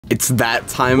It's that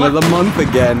time of the month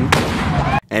again.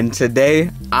 And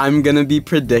today, I'm gonna be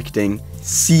predicting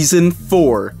Season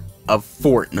 4 of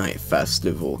Fortnite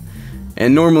Festival.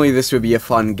 And normally this would be a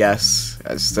fun guess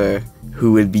as to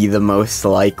who would be the most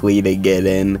likely to get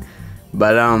in.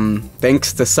 But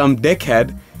thanks to some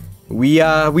dickhead, we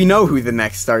know who the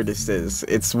next artist is.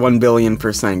 It's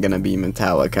 1,000,000,000% gonna be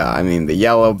Metallica. I mean, the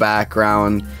yellow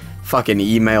background, fucking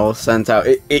email sent out,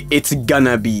 it's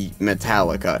gonna be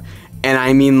Metallica. And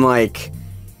I mean, like,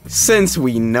 since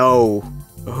we know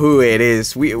who it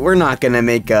is, we're not gonna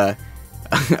make a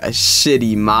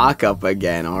shitty mock-up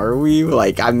again, are we?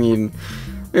 Like, I mean,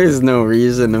 there's no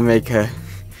reason to make a...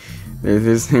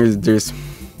 There's...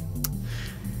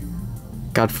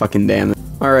 God fucking damn it.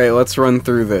 Alright, let's run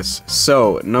through this.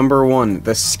 So, number 1,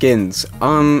 the skins.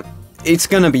 It's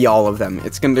gonna be all of them.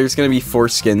 There's gonna be 4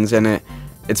 skins in it.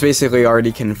 It's basically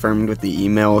already confirmed with the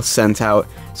email sent out.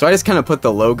 So I just kind of put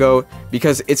the logo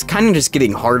because it's kind of just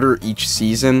getting harder each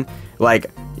season. Like,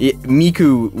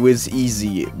 Miku was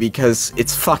easy because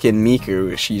it's fucking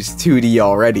Miku. She's 2D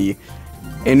already.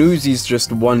 And Uzi's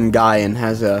just one guy and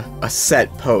has a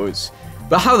set pose.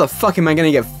 But how the fuck am I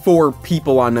gonna get 4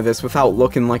 people onto this without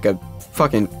looking like a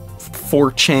fucking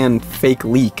 4chan fake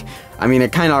leak? I mean,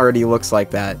 it kind of already looks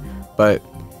like that, but,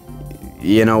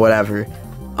 you know, whatever.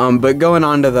 But going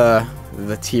on to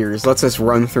the tiers, let's just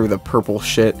run through the purple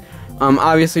shit.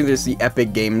 Obviously there's the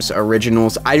Epic Games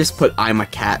originals. I just put I'm a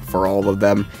Cat for all of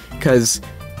them, because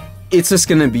it's just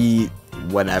gonna be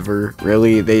whatever,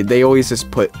 really. They always just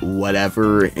put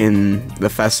whatever in the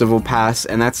festival pass,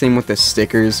 and that's same with the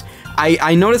stickers.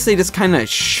 I noticed they just kind of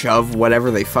shove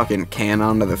whatever they fucking can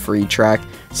onto the free track.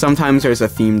 Sometimes there's a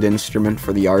themed instrument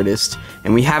for the artist,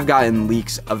 and we have gotten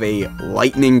leaks of a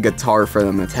lightning guitar for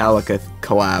the Metallica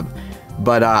collab,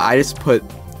 but I just put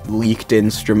leaked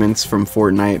instruments from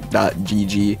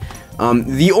Fortnite.gg.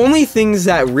 The only things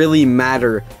that really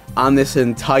matter on this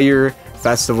entire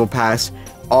festival pass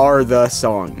are the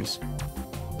songs.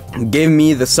 Give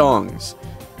me the songs.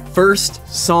 First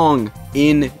song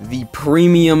in the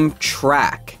premium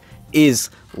track is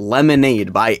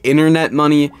Lemonade by Internet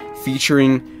Money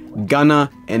featuring Gunna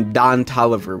and Don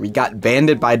Toliver. We got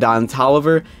Bandit by Don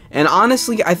Toliver, and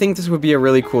honestly, I think this would be a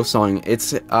really cool song.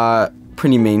 It's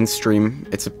pretty mainstream.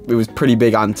 It was pretty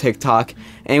big on TikTok,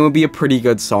 and it would be a pretty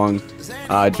good song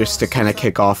just to kind of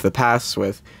kick off the pass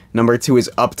with. Number 2 is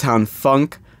Uptown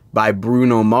Funk by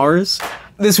Bruno Mars.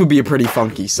 This would be a pretty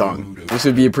funky song. This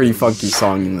would be a pretty funky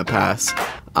song in the pass.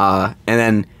 And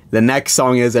then the next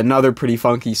song is another pretty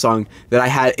funky song that I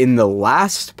had in the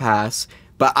last pass,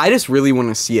 but I just really want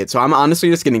to see it. So I'm honestly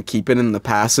just going to keep it in the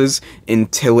passes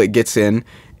until it gets in.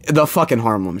 The fucking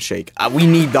Harlem Shake. We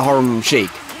need the Harlem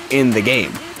Shake in the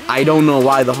game. I don't know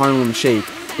why the Harlem Shake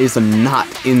is not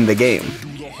in the game.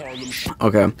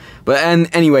 Okay. But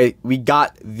anyway, we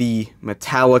got the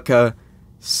Metallica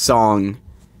song,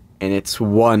 and it's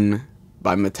one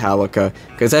by Metallica,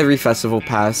 because every festival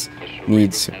pass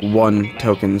needs one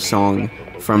token song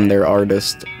from their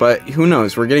artist. But who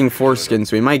knows, we're getting 4 skins,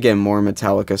 so we might get more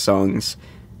Metallica songs.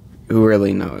 Who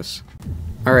really knows?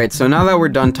 Alright, so now that we're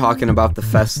done talking about the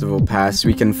festival pass,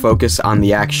 we can focus on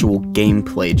the actual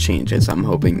gameplay changes I'm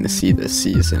hoping to see this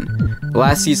season.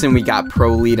 Last season we got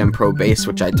Pro Lead and Pro Bass,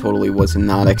 which I totally was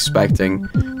not expecting,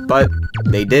 but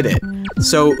they did it.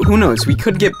 So who knows, we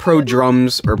could get Pro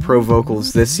Drums or Pro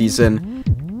Vocals this season,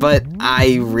 but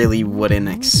I really wouldn't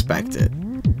expect it.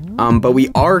 But we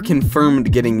are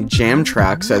confirmed getting jam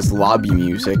tracks as lobby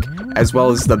music, as well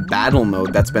as the battle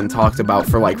mode that's been talked about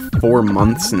for like 4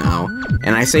 months now.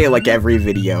 And I say it like every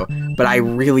video, but I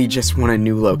really just want a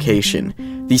new location.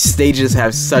 These stages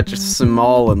have such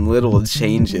small and little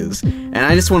changes, and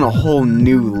I just want a whole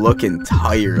new look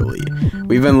entirely.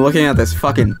 We've been looking at this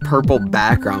fucking purple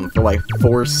background for like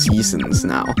 4 seasons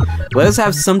now. Let us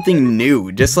have something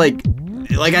new, just like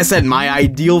I said, my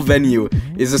ideal venue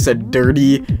is just a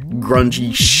dirty, grungy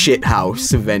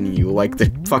shithouse venue, like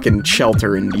the fucking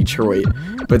Shelter in Detroit.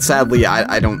 But sadly,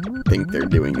 I don't think they're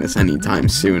doing this anytime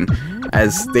soon,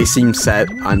 as they seem set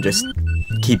on just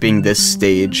keeping this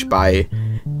stage by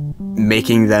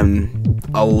making them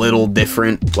a little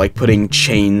different, like putting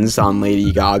chains on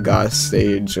Lady Gaga's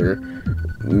stage, or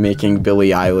making Billie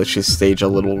Eilish's stage a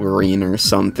little green or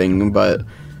something, but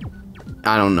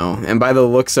I don't know. And by the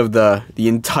looks of the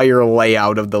entire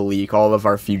layout of the leak, all of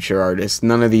our future artists,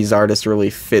 none of these artists really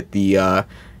fit the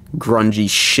grungy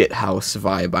shithouse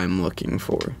vibe I'm looking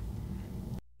for.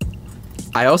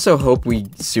 I also hope we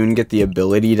soon get the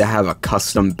ability to have a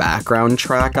custom background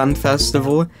track on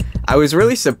Festival. I was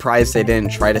really surprised they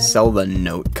didn't try to sell the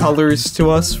note colors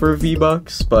to us for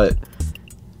V-Bucks, but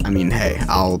I mean, hey,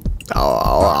 I'll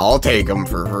I'll take them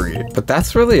for free. But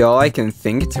that's really all I can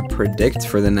think to predict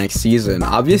for the next season.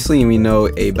 Obviously, we know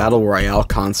a Battle Royale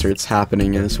concert's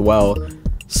happening as well.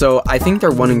 So I think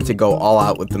they're wanting to go all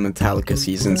out with the Metallica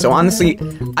season. So honestly,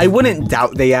 I wouldn't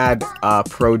doubt they add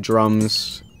pro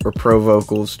drums or pro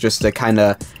vocals just to kind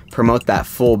of promote that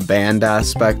full band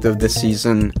aspect of the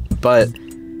season. But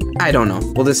I don't know.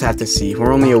 We'll just have to see.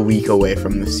 We're only a week away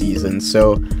from the season.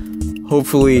 So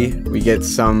hopefully we get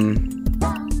some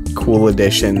cool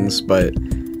additions. But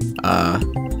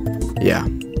yeah,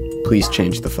 please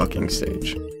change the fucking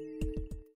stage.